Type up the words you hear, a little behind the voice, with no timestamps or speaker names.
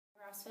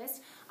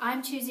Fest.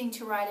 I'm choosing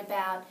to write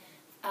about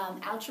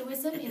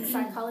altruism in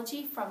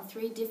psychology from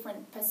 3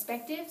 different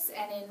perspectives,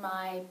 and in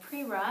my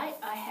pre-write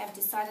I have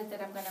decided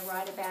that I'm going to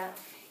write about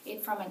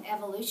it from an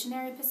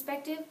evolutionary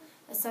perspective,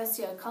 a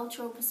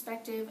socio-cultural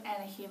perspective,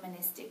 and a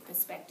humanistic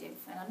perspective.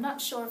 And I'm not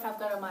sure if I've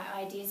got all my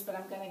ideas, but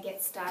I'm going to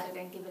get started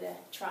and give it a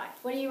try.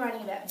 What are you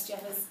writing about, Ms.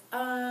 Jeffers?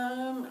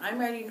 I'm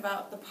writing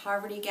about the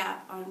poverty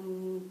gap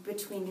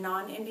between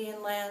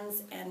non-Indian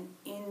lands and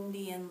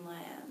Indian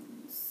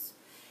lands.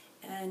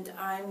 And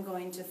I'm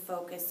going to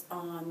focus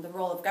on the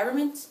role of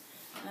government,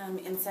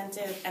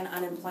 incentive, and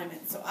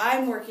unemployment. So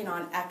I'm working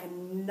on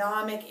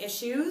economic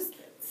issues.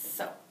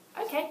 So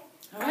Okay.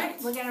 All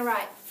right. We're going to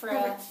write for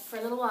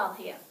a little while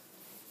here.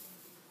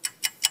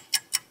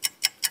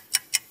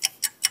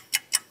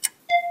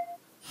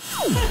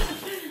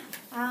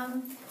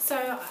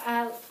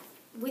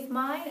 With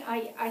mine,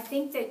 I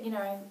think that,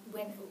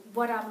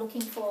 what I'm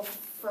looking for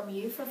from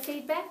you for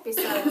feedback,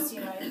 besides,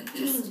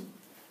 just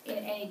in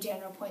any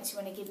general points you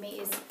want to give me,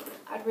 is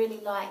I'd really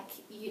like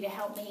you to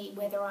help me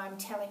whether I'm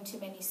telling too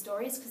many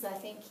stories, because I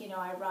think,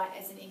 I write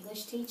as an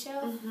English teacher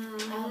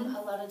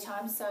a lot of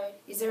times. So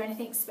is there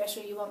anything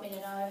special you want me to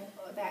know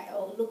about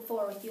or look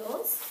for with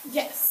yours?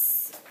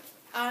 Yes.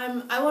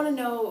 I want to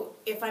know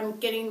if I'm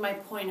getting my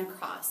point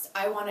across.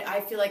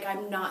 I feel like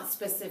I'm not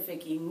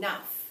specific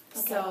enough.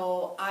 Okay.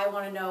 So I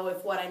want to know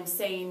if what I'm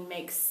saying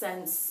makes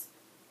sense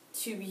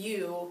to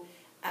you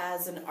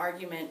as an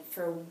argument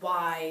for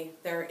why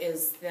there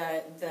is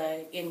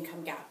the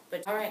income gap.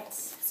 But all right.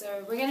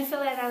 So we're going to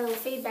fill out our little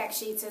feedback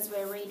sheets as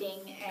we're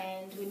reading,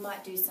 and we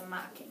might do some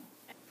marking.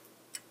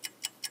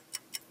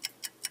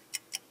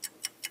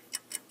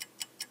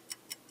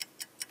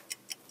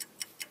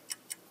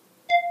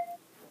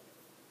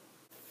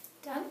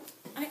 Done?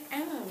 I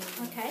am.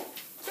 Okay.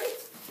 Great.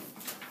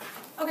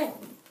 Okay.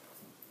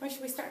 Where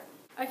should we start?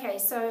 Okay,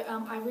 so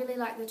I really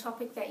like the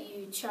topic that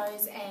you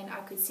chose, and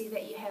I could see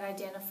that you had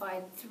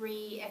identified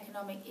 3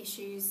 economic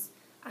issues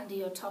under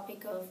your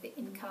topic of the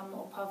income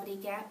or poverty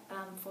gap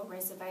for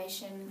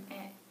reservation,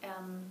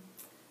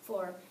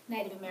 for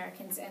Native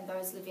Americans and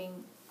those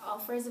living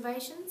off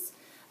reservations.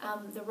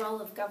 The role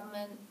of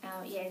government,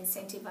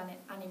 incentive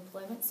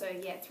unemployment. So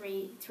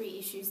 3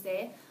 issues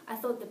there. I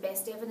thought the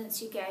best evidence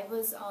you gave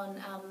was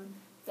on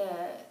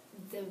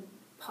the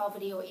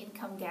poverty or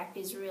income gap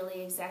is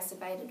really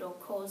exacerbated or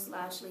caused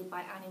largely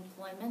by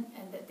unemployment,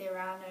 and that there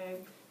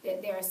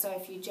are so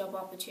few job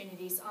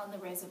opportunities on the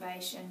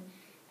reservation.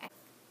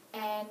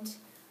 And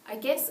I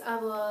guess I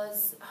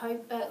was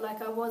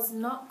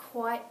not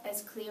quite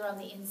as clear on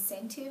the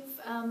incentive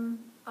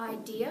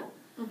idea,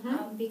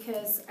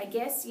 because I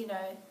guess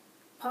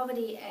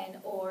poverty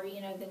or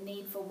the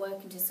need for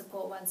working to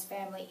support one's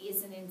family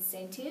is an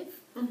incentive,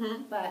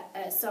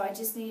 but so I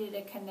just needed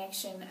a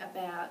connection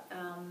about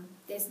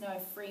there's no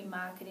free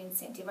market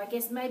incentive. I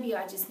guess maybe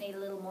I just need a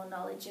little more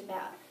knowledge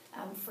about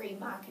free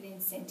market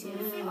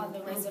incentive on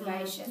the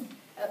reservation,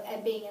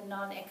 being a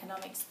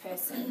non-economics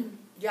person.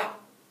 Yeah.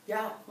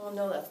 Well,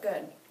 no, that's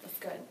good. That's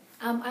good.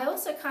 I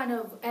also kind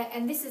of,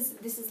 and this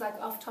is like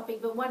off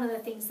topic, but one of the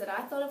things that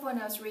I thought of when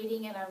I was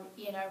reading, and I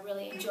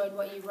really enjoyed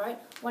what you wrote,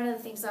 one of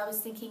the things I was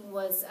thinking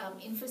was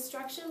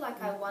infrastructure.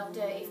 Like, I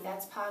wonder if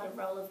that's part of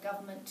role of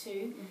government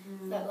too.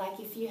 That, like,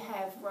 if you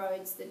have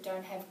roads that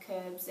don't have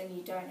curbs and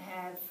you don't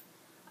have,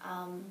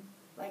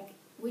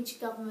 which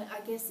government,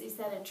 I guess, is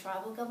that a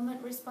tribal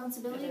government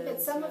responsibility?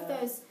 But some of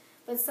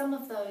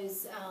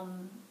those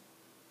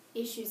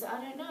issues, I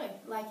don't know,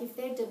 like if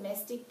they're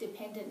domestic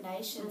dependent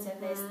nations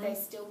and they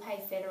still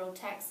pay federal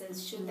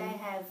taxes, should they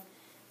have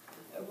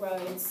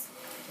roads,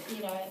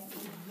 should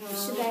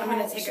they I'm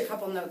going to take a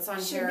couple notes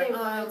on should here. Should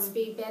their roads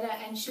be better,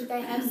 and should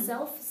they have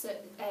cell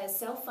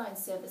phone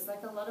service?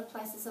 Like a lot of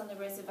places on the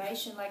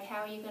reservation, like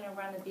how are you going to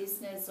run a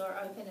business or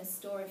open a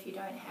store if you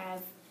don't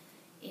have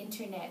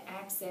internet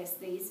access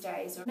these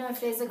days? Or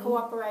if there's a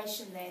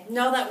cooperation there.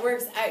 No, that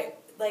works.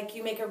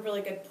 You make a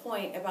really good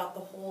point about the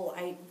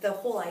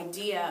whole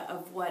idea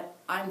of what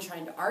I'm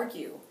trying to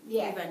argue,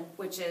 even,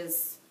 which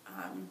is,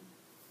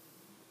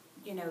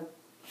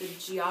 the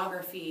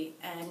geography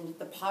and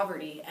the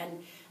poverty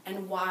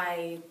and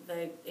why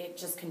it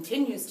just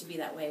continues to be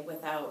that way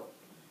without,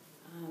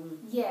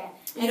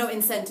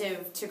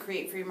 incentive to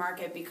create free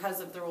market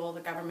because of the role of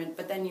the government.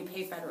 But then you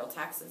pay federal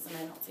taxes, and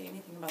I don't say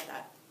anything about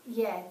that.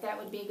 Yeah, that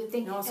would be a good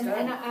thing. No, it's good.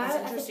 That's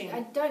interesting.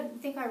 I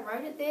don't think I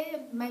wrote it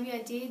there. Maybe I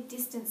did.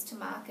 Distance to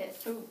market.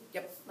 Oh,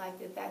 yep. Like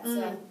that's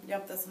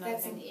that's another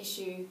thing. An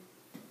issue.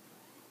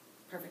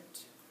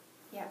 Perfect.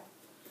 Yeah.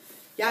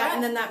 Yeah, right.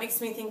 And then that makes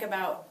me think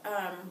about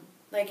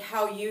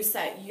how you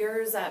set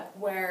yours up,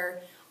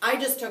 where I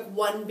just took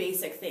one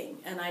basic thing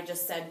and I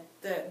just said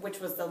which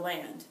was the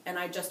land, and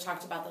I just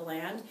talked about the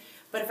land.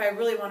 But if I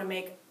really want to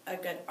make a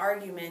good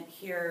argument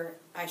here,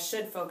 I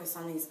should focus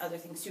on these other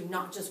things too,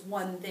 not just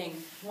one thing,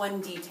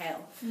 one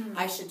detail.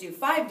 I should do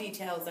 5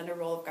 details under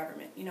role of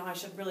government. I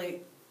should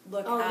really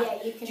look at. Oh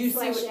yeah, you can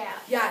flesh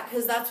out. Yeah,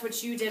 because that's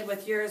what you did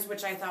with yours,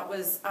 which I thought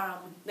was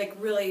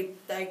really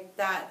like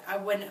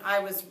that. When I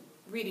was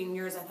reading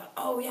yours, I thought,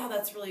 oh yeah,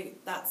 that's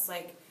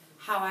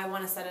how I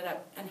want to set it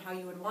up and how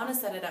you would want to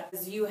set it up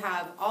is you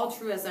have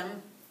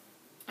altruism,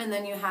 and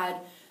then you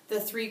had the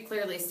three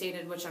clearly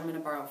stated, which I'm going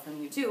to borrow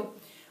from you too,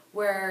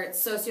 where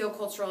it's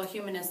sociocultural,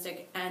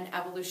 humanistic, and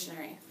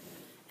evolutionary.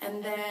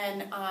 And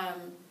then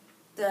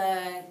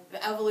the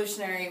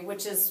evolutionary,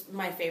 which is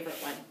my favorite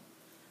one,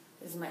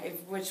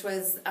 which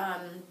was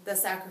the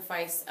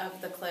sacrifice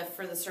of the cliff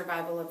for the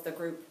survival of the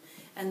group,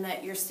 and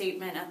that your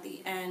statement at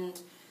the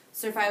end,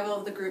 survival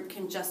of the group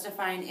can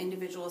justify an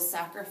individual's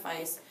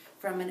sacrifice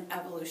from an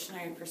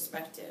evolutionary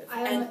perspective.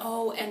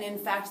 And in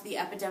fact, the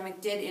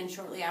epidemic did end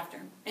shortly after.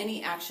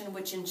 Any action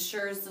which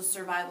ensures the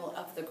survival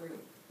of the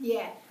group.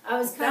 Yeah, that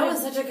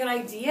was such a good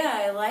idea.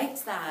 I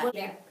liked that. Well,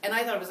 yeah. And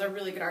I thought it was a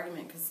really good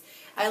argument because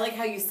I like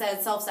how you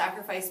said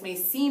self-sacrifice may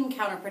seem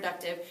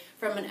counterproductive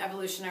from an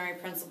evolutionary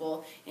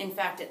principle. In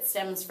fact, it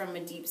stems from a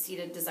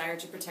deep-seated desire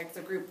to protect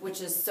the group,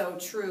 which is so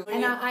true.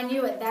 And I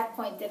knew at that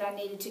point that I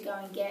needed to go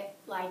and get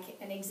like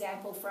an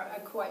example from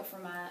a quote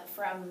from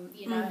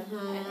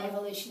an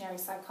evolutionary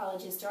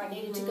psychologist, or I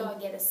needed to go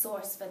and get a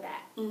source for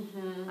that.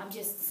 I'm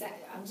just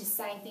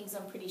saying things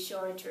I'm pretty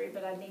sure are true,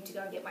 but I need to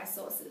go and get my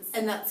sources.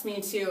 And that's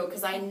me too,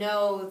 because I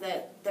know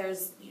that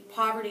there's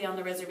poverty on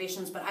the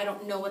reservations, but I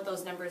don't know what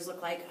those numbers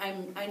look like.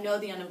 I know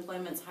the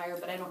unemployment's higher,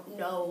 but I don't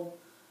know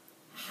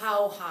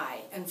how high.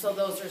 And so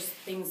those are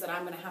things that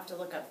I'm going to have to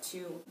look up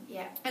too.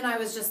 Yeah. And I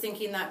was just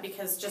thinking that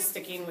because just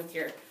sticking with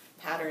your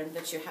pattern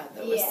that you had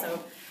that was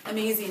so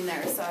amazing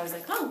there. So I was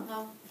like, oh,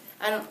 well,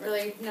 I don't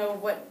really know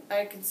what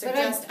I could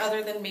suggest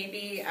other than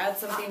maybe add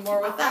something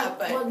more with that.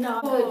 But well,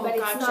 no, good, but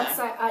gotcha. It's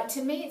not.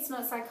 To me, it's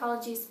not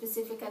psychology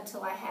specific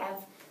until I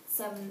have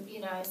some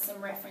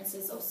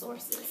references or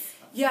sources.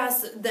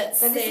 Yes, that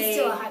so say. This is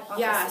still a hypothesis.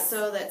 Yeah,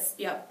 so that's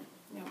yep.